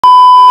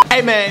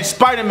Hey man,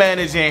 Spider-Man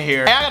is in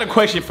here. Hey, I got a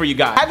question for you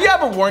guys. Have you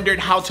ever wondered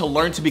how to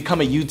learn to become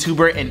a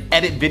YouTuber and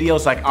edit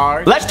videos like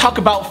ours? Let's talk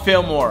about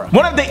Filmora,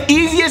 one of the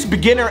easiest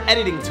beginner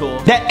editing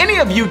tools that any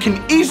of you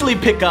can easily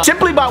pick up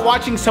simply by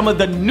watching some of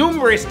the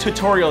numerous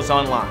tutorials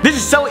online. This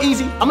is so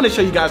easy, I'm gonna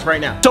show you guys right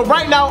now. So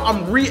right now,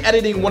 I'm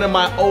re-editing one of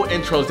my old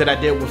intros that I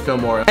did with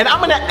Filmora, and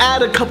I'm gonna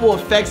add a couple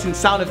effects and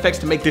sound effects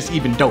to make this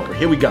even doper.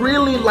 Here we go.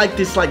 Really like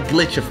this like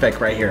glitch effect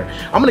right here.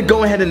 I'm gonna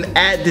go ahead and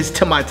add this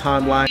to my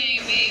timeline. Hey,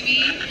 baby.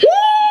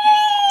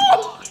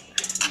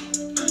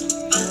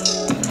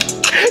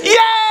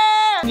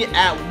 You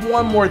add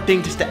one more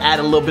thing just to add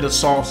a little bit of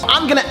sauce.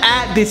 I'm gonna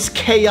add this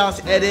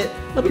chaos edit.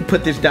 Let me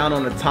put this down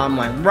on the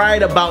timeline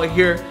right about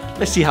here.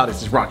 Let's see how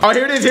this is rocking. Oh,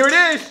 here it is, here it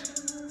is.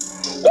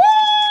 Woo!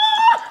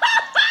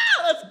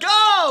 Let's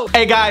go!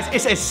 Hey guys,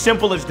 it's as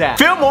simple as that.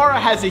 Filmora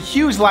has a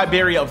huge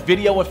library of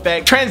video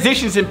effects,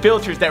 transitions, and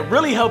filters that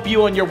really help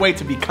you on your way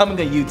to becoming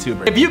a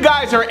YouTuber. If you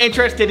guys are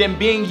interested in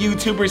being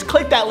YouTubers,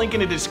 click that link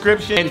in the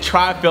description and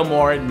try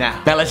Filmora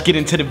now. Now let's get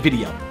into the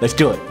video. Let's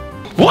do it.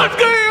 What's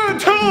good,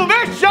 YouTube?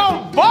 It's your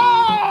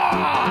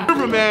boy!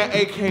 Superman,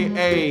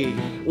 aka,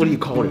 what do you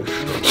call this?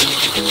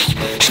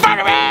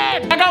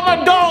 Spider-Man! I got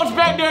my dogs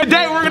back there.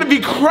 Today we're gonna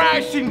be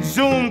crashing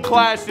Zoom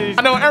classes.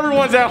 I know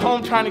everyone's at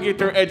home trying to get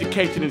their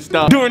education and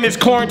stuff during this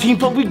quarantine,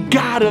 but we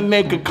gotta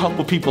make a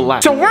couple people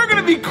laugh. So we're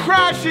gonna be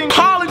crashing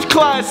college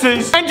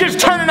classes and just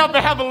turning up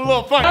and having a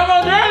little fun.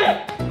 Everyone's ready?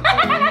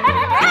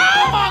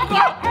 Oh my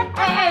God!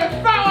 Hey,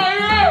 stop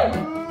right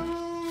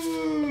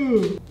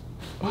here!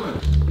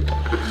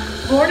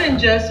 Morning,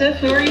 Joseph.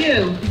 Who are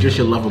you? Just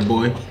your lover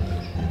boy.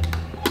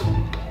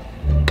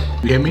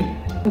 You hear me?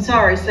 I'm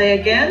sorry, say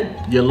again?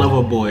 Your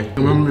lover boy. You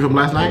remember me from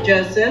last night?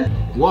 Joseph.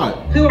 What?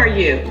 Who are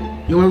you?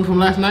 You remember from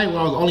last night when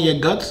I was all in your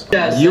guts?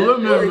 Joseph, you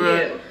remember? who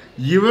are you?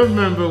 You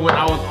remember when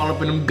I was all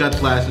up in them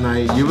guts last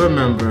night? You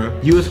remember?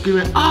 You were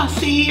screaming, "Oh,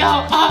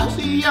 CEO! Oh,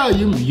 CEO!"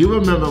 You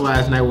remember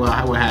last night what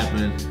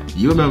happened?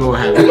 You remember what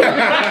happened?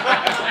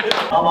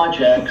 I'm on,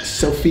 Jax.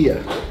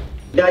 Sophia.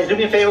 Guys, do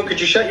me a favor, could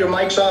you shut your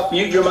mics off,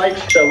 mute your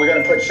mics? So we're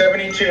gonna put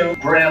 72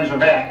 grams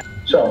of X.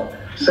 So,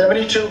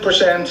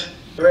 72%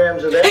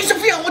 grams of X. Hey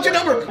Sophia, what's your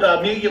number?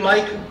 Mute your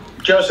mic.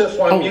 Joseph,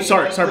 wanna mute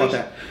sorry, your mic, sorry about please?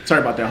 that.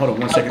 Sorry about that, hold on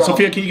one second. problem.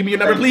 Sophia, can you give me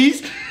your number,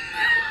 please?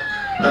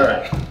 All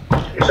right.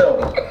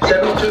 So,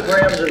 72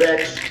 grams of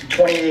X,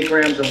 28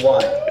 grams of Y.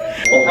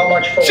 Well, how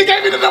much for? She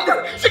gave me the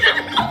number! She gave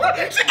me the number!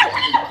 She gave me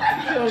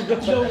the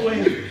number! No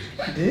way.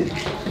 I did?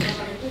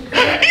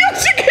 Yeah,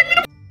 she gave me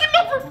the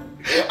number!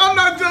 I'm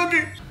not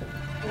joking!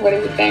 What do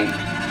you think?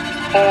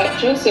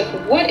 Joseph,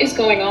 what is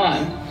going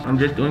on? I'm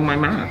just doing my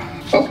math.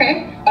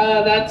 Okay,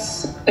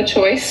 that's a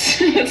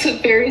choice. It's a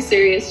very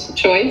serious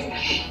choice.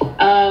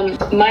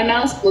 My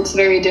mouse looks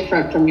very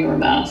different from your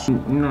mouse.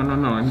 No,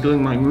 I'm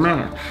doing my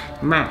math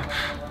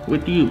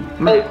with you.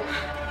 Math.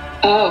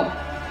 Oh,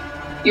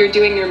 you're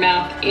doing your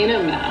math in a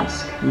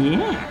mask.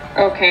 Yeah.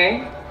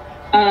 Okay.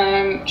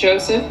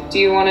 Joseph, do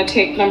you want to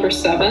take number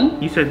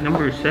 7? You said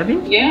number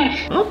 7? Yeah.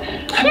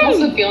 Okay. I'm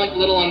also feeling a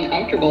little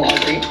uncomfortable,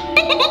 Audrey.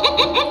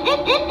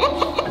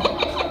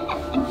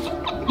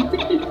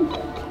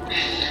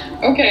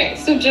 Okay,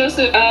 so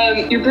Joseph,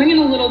 you're bringing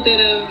a little bit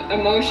of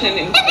emotion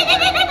into it.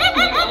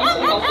 Can you also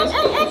help us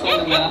focus on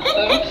the math,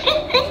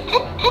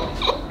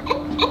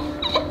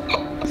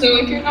 though? So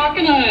if you're not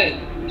gonna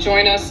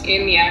join us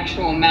in the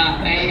actual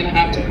math, I am gonna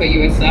have to put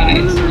you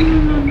aside so we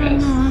can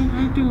focus. I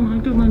do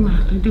my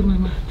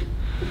math.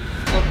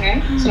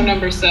 Okay, so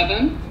number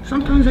 7.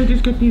 Sometimes I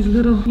just get these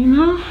little,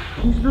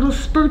 these little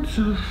spurts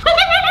of. I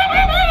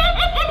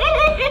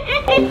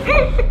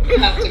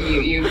have to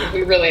mute you.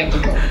 We really have to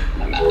focus on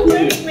the math.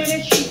 Wait a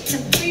minute, she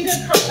completed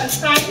her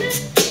assignment?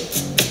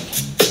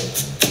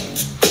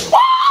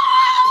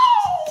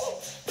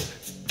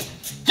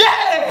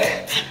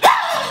 Yeah!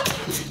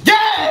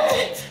 Yeah!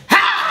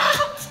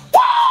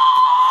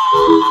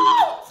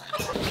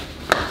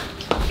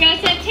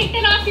 Joseph, take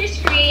that off your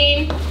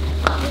screen.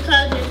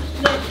 Because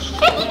it's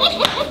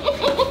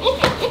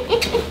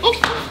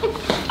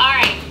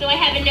Alright, so I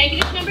have a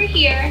negative number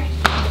here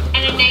and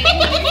a negative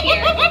number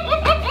here.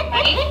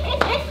 Right?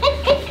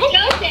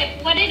 Joseph,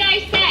 what did I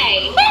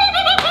say?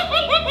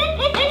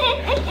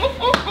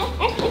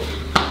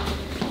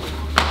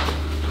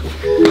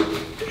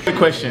 Quick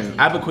question.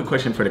 I have a quick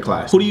question for the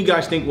class. Who do you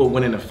guys think will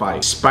win in a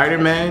fight?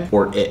 Spider-Man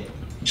or it?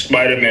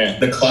 Spider-Man.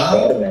 The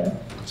cloud?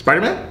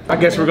 Spider-Man? I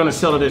guess we're gonna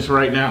settle this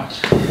right now.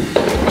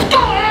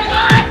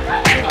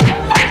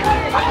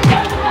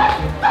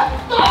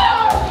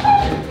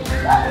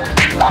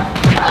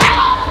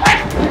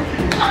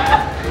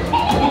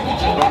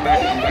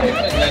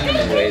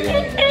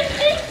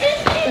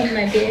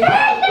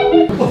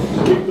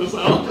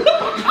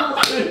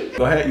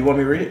 Go ahead, you want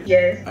me to read it?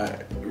 Yes.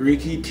 Alright.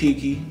 Ricky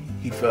Tiki,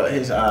 he felt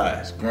his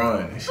eyes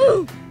growing and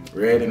shit.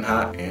 Red and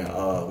hot. And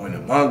when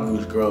the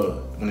mongoose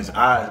grow, when his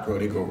eyes grow,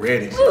 they grow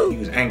red and shit. He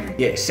was angry.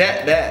 Yeah,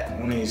 sat back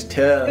on his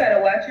tail. You gotta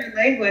watch your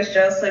language,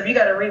 Joseph. You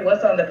gotta read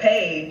what's on the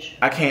page.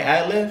 I can't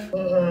ad-lib?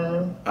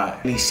 Alright.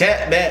 And he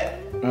sat back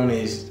on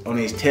his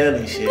tail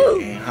and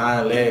shit and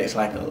hind legs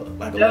like a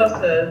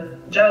Joseph,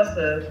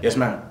 Joseph. Yes,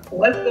 ma'am.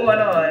 What's going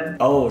on?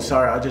 Oh,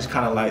 sorry. I just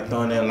kind of like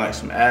throwing in like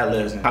some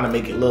ad-libs and kind of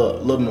make it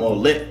look more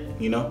lit,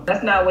 you know?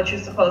 That's not what you're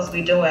supposed to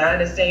be doing. I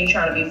understand you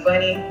trying to be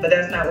funny, but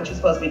that's not what you're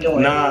supposed to be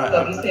doing. Nah.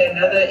 So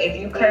if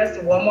you curse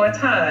one more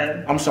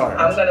time, I'm sorry.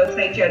 I'm gonna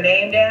take your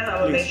name down. I'm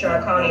gonna make sure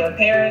I call your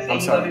parents, and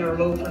you're gonna be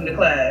removed from the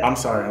class. I'm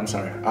sorry. So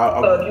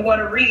if you want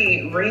to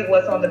read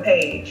what's on the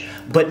page.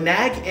 But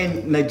Nag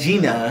and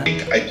Najina.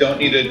 I don't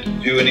need to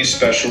do any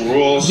special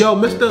rules. Yo,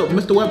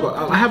 Mr. Weber,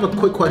 I have a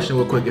quick question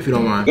real quick, if you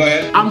don't mind. Go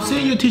ahead. I'm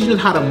seeing you teaching us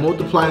how to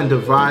multiply and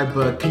divide,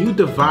 but can you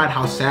divide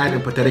how sad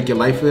and pathetic your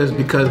life is?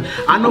 Because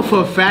I know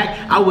for a fact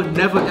I would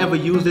never ever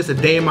use this a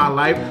day in my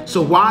life.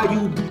 So why are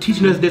you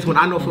teaching us this when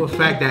I know for a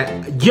fact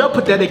that you're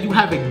pathetic? You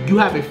have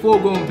a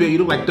full-grown beard. You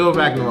look like Thor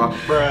Ragnarok.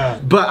 Bruh.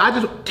 But I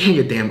just, damn,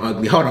 you're damn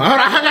ugly. Hold on.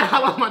 I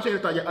lost my train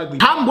of thought. You're ugly.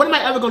 When am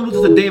I ever gonna lose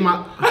this a day in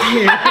my?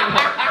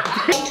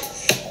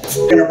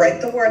 We're gonna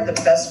write the word that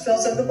best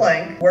fills in the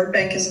blank. Word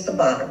bank is at the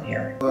bottom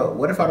here. Well,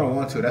 what if I don't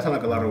want to? That sounds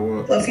like a lot of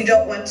work. Well, if you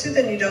don't want to,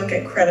 then you don't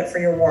get credit for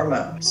your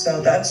warm-up.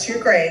 So that's your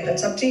grade.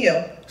 That's up to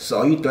you. So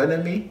are you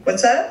threatening me?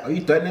 What's that? Are you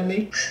threatening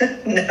me?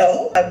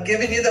 No, I'm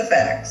giving you the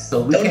facts.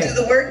 So we don't can't do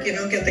the work, you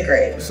don't get the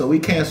grade. So we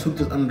can't sweep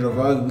this under the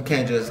rug. We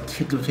can't just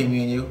keep it between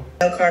me and you.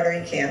 No, Carter,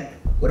 you can't.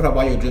 What if I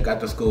buy you a drink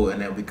after school and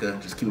then we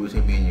could just keep it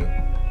between me and you?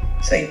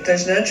 So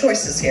there's no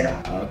choices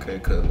here. Okay,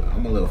 cause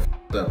I'm a little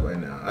f***ed up right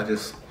now. I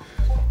just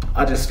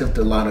slipped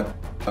a lot of.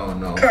 I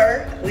don't know.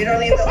 Kurt, we don't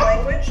need the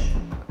language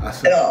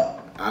at all.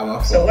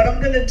 So what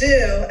I'm gonna do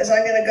is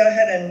I'm gonna go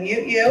ahead and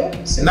mute you.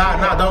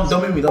 Nah,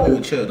 don't make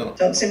me chill.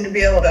 Don't seem to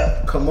be able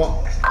to. Come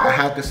on, I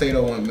have to say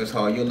though, Miss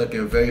Hall, you're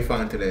looking very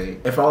fine today.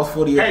 If I was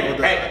 40 years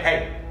old,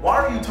 Hey,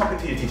 why are you talking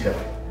to your teacher that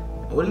way?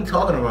 What are you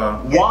talking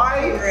about?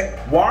 Why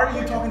are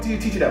you talking to your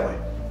teacher that way?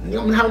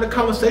 I'm having a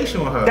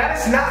conversation with her. That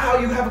is not how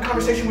you have a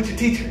conversation with your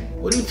teacher.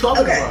 What are you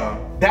talking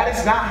about? That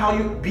is not how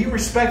you be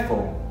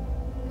respectful.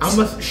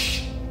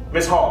 Shh.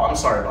 Miss Hall, I'm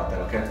sorry about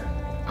that, okay?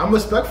 I'm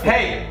respectful.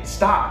 Hey,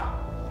 stop.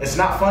 It's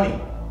not funny.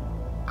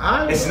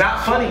 It's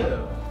not funny.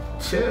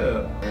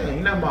 Chill. Man,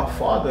 you're not my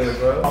father,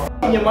 bro. I'm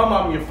f***ing your mama,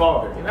 I'm your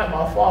father. You're not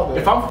my father.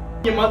 If I'm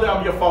f***ing your mother,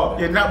 I'm your father.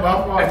 You're not my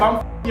father. If I'm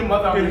f***ing your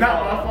mother, I'm your father. You're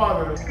not my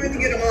father. I'm trying to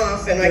get him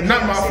off and You're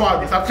not my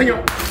father. Stop thinking.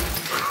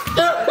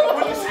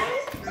 What'd you say?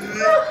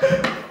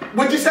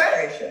 What'd you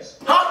say?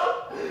 Huh?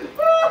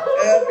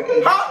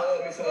 Huh?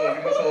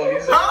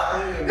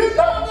 You're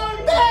not my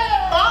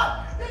dad! Huh?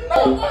 You're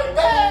not my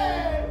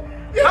dad!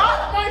 You're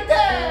not my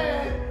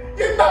dad!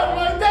 You're not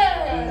my dad!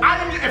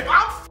 If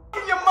I'm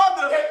f***ing your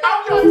mother,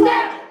 I'm your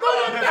dad!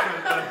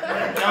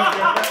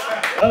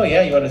 Oh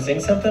yeah, you want to sing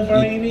something for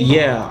me?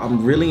 Yeah,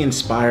 I'm really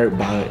inspired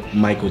by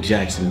Michael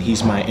Jackson.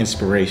 He's my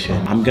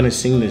inspiration. I'm gonna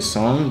sing this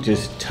song.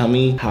 Just tell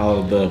me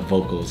how the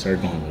vocals are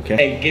going, okay?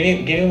 Hey,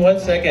 give me 1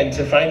 second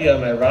to find you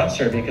on my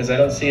roster because I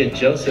don't see a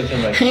Joseph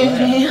in my class.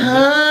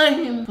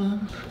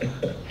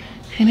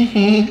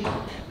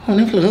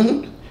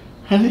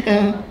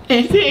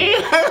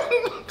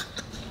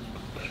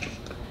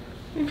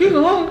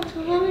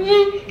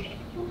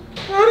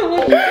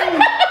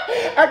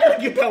 I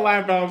gotta get that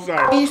line out, I'm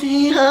sorry.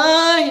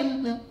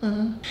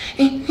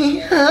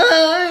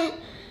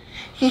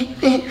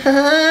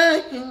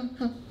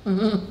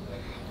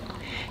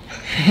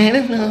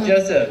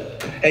 Joseph.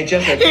 Hey,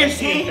 Joseph. Is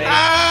he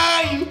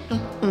high?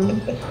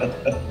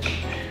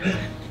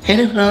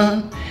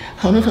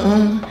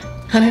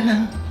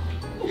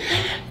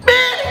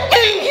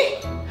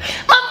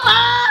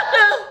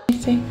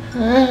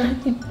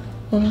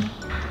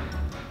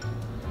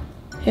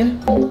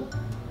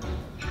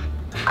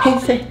 He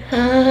said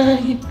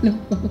hi, no.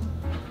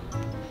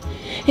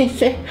 He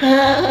said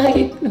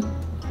hi, no.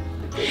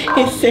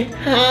 He said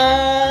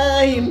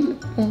hi,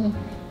 no.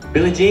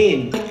 Billie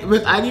Jean.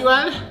 Miss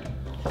Adiwan,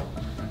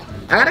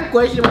 I got a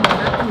question about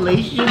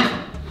calculation.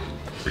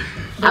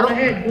 Go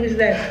ahead, who's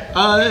that?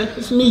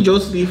 It's me,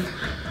 Joseph.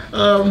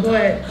 Go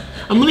ahead.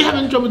 I'm really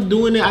having trouble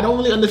doing it. I don't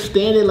really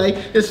understand it. Like,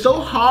 it's so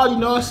hard, you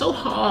know, it's so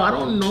hard. I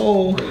don't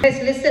know. Guys,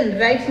 listen,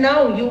 right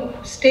now, you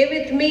stay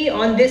with me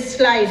on this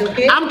slide,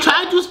 okay? I'm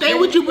trying to stay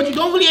with you, but you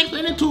don't really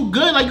explain it too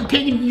good. Like,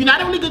 you're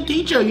not a really good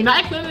teacher. You're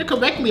not explaining it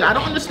correctly. I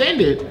don't understand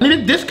it. I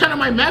mean, this kind of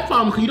my math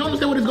problem, because you don't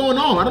understand what is going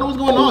on. I don't know what's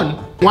going on.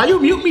 Why you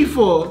mute me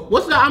for?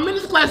 What's that? I'm in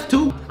this class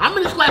too. I'm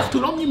in this class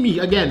too. Don't mute me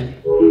again.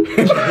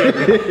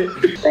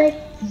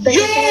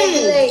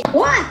 Yo!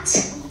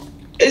 What?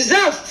 Is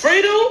that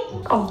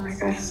Fredo? Oh my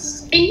god.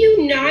 And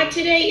you not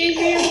today,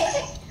 Adrian?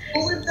 Who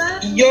was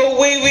that? Yo,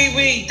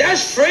 wait.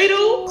 That's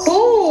Fredo?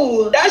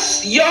 Who?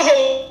 That's yo.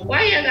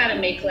 Why y'all gotta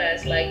make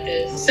class like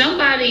this?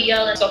 Somebody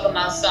yelling, talking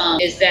about something.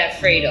 Is that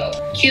Fredo?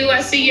 Q,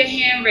 I see your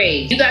hand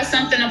raised. You got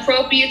something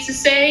appropriate to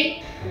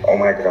say? Oh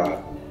my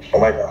god. Oh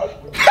my god.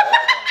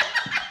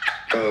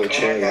 Oh,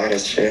 chill,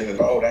 that's chill.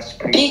 Oh, that's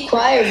pretty. Be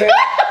quiet, bro.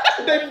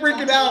 They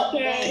freaking out.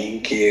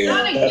 Thank you.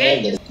 Not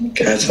again.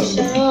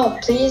 Oh,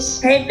 please.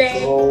 Hey,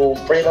 babe. Oh,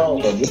 Fredo.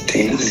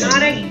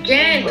 Not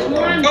again. Come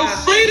on. Yo,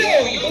 Fredo!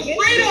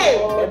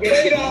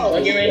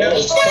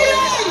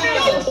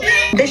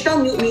 Bitch,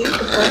 don't mute me.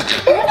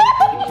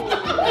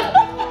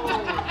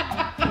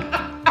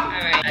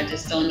 Alright, I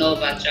just Don't know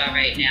about y'all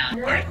right now.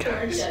 Alright,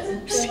 guys.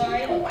 That's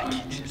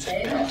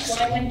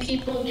why when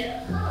people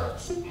get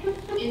hurt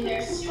in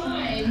their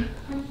spine,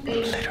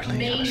 they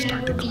may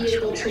never be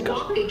able to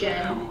walk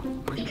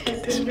again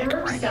because the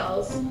nerve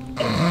cells, a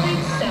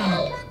complete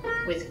cell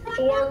with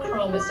 4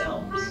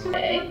 chromosomes.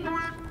 Okay?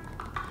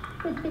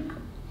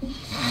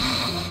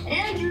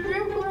 Andrew,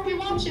 who are we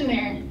watching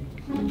there?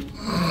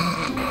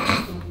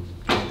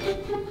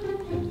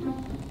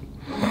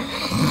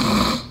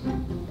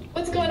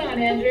 What's going on,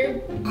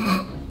 Andrew?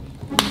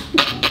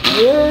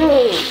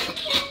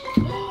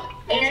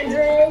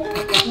 Andrew?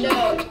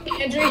 No.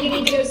 Andrew, you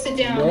need to go sit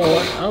down. No, I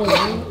don't know.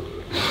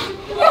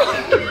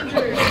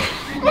 Andrew.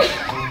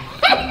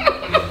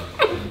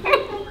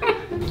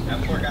 That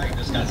poor guy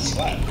just got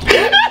slapped.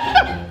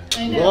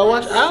 I know. Well,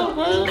 watch out,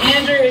 man.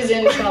 Andrew is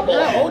in trouble.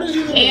 How old is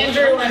he?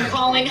 Andrew, I'm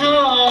calling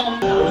home.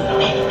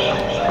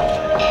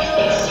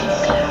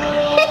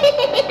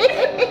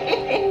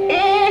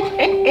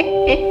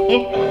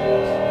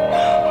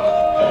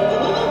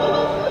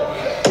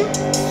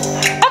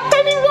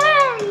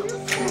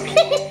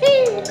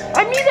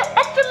 I need an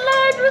extra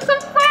large with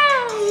some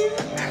fries.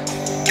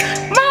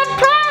 My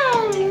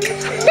prize.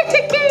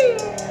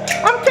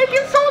 I'm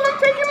taking soul, I'm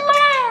taking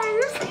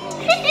lives.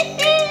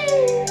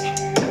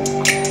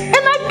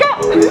 And I got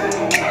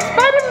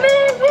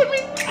Spider-Man with me.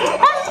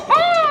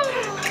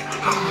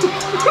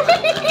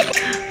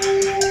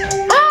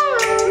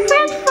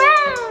 French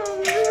fries.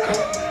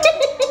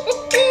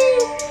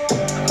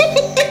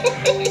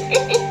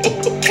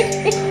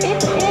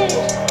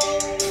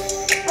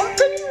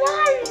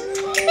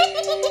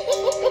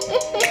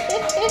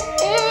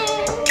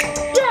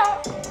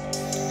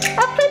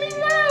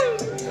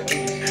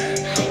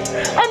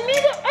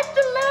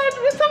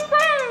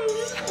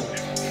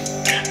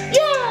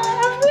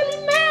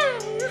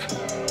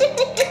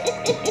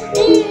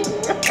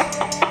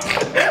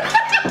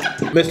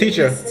 Miss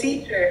Teacher.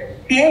 Teacher.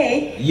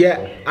 Hey.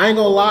 Yeah, I ain't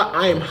gonna lie,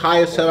 I am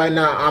high as hell right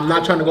now. I'm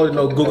not trying to go to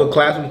no Google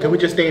Classroom. Can we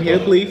just stay in here,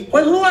 please?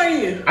 Well, who are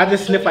you? I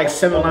just sniffed like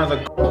 7 lines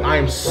of I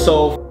am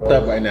so f***ed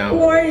up right now.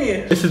 Who are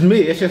you? This is me.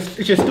 It's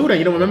your student.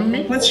 You don't remember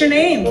me? What's your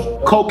name?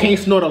 Cocaine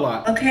snort a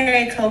lot.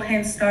 Okay,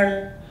 cocaine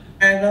snorter.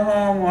 Go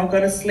home or go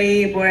to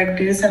sleep or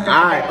do something.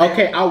 Alright,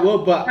 okay, I will,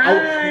 but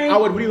Bye. I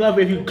would really love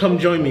it if you come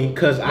join me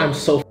because I'm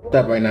so f***ed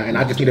up right now and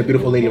I just need a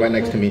beautiful lady right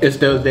next to me. It's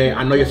Thursday.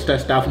 I know you're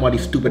stressed out from all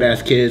these stupid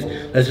ass kids.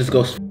 Let's just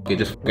go f it.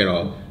 Just f it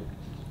all.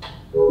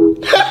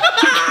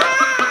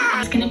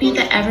 It's gonna be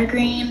the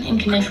evergreen and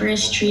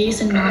coniferous trees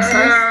and mosses.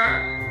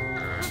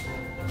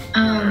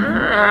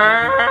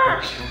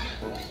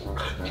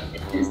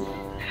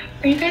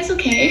 Are you guys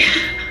okay?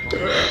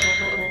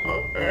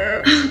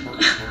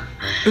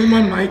 Is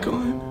my mic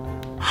on?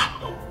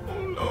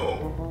 Oh no.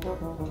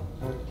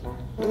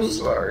 I'm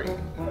sorry.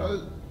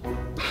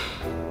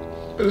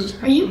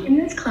 Are you in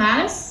this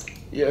class?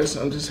 Yes,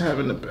 I'm just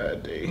having a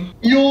bad day.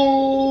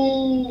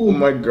 Yo!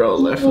 My girl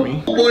left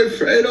me. Boy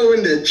Fredo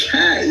in the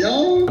chat,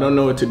 yo! I don't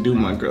know what to do,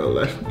 my girl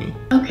left me.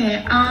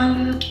 Okay,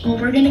 well,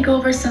 we're gonna go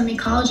over some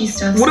ecology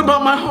stuff. What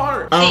about my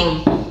heart?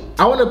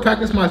 I want to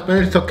practice my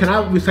Spanish, so can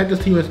I recite this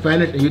to you in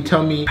Spanish and you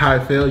tell me how I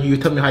feel? You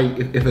tell me how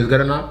if it's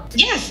good or not?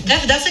 Yes,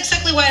 that's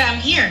exactly why I'm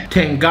here.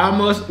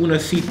 Tengamos una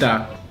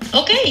cita.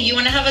 Okay, you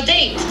want to have a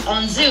date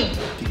on Zoom?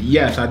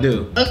 Yes, I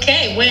do.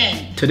 Okay,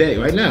 when? Today,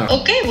 right now.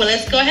 Okay, well,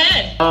 let's go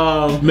ahead.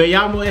 Me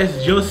llamo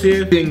es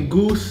Joseph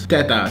Tengus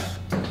Tetas.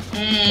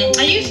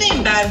 Are you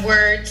saying bad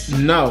words?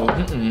 No,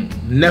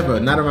 never,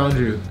 not around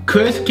you.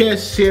 ¿Crees que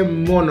se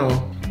mono?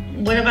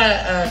 What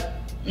about,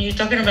 you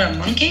talking about a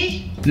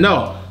monkey?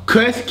 No.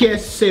 ¿Crees que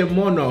se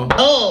mono?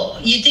 Oh,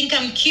 you think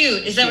I'm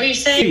cute? Is that what you're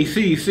saying?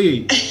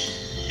 Sí.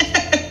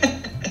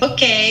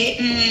 Okay.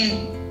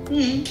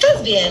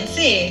 Estás bien,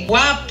 sí.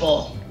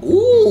 Guapo.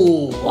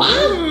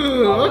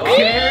 Wow.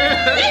 Okay.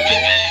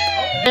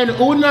 En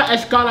una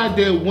escala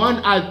de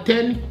 1 al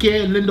 10,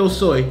 ¿qué lindo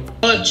soy?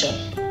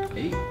 8.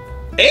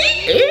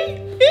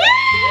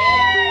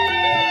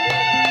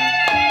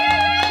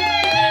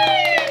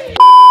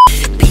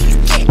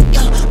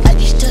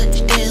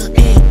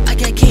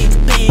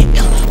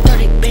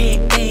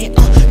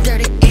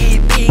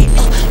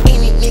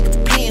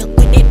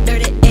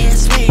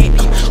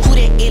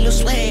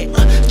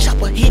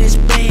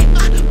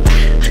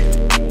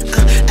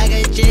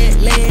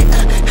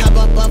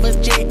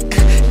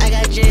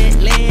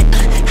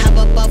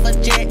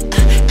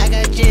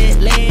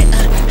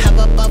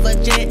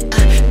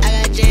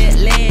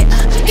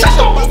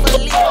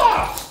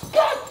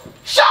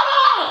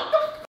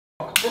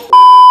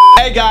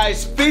 Hey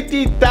guys,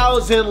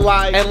 50,000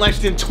 likes in less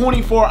than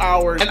 24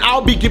 hours and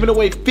I'll be giving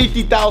away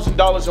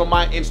 $50,000 on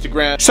my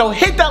Instagram. So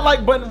hit that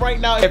like button right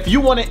now if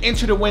you want to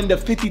enter to win the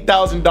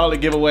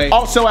 $50,000 giveaway.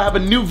 Also, I have a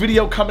new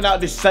video coming out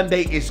this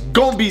Sunday. It's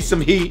gonna be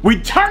some heat.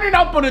 We turning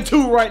up on the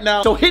 2 right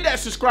now. So hit that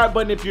subscribe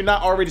button if you're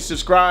not already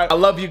subscribed. I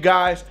love you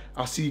guys.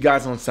 I'll see you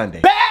guys on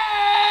Sunday.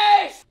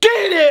 Bass!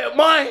 Get it,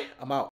 man! I'm out.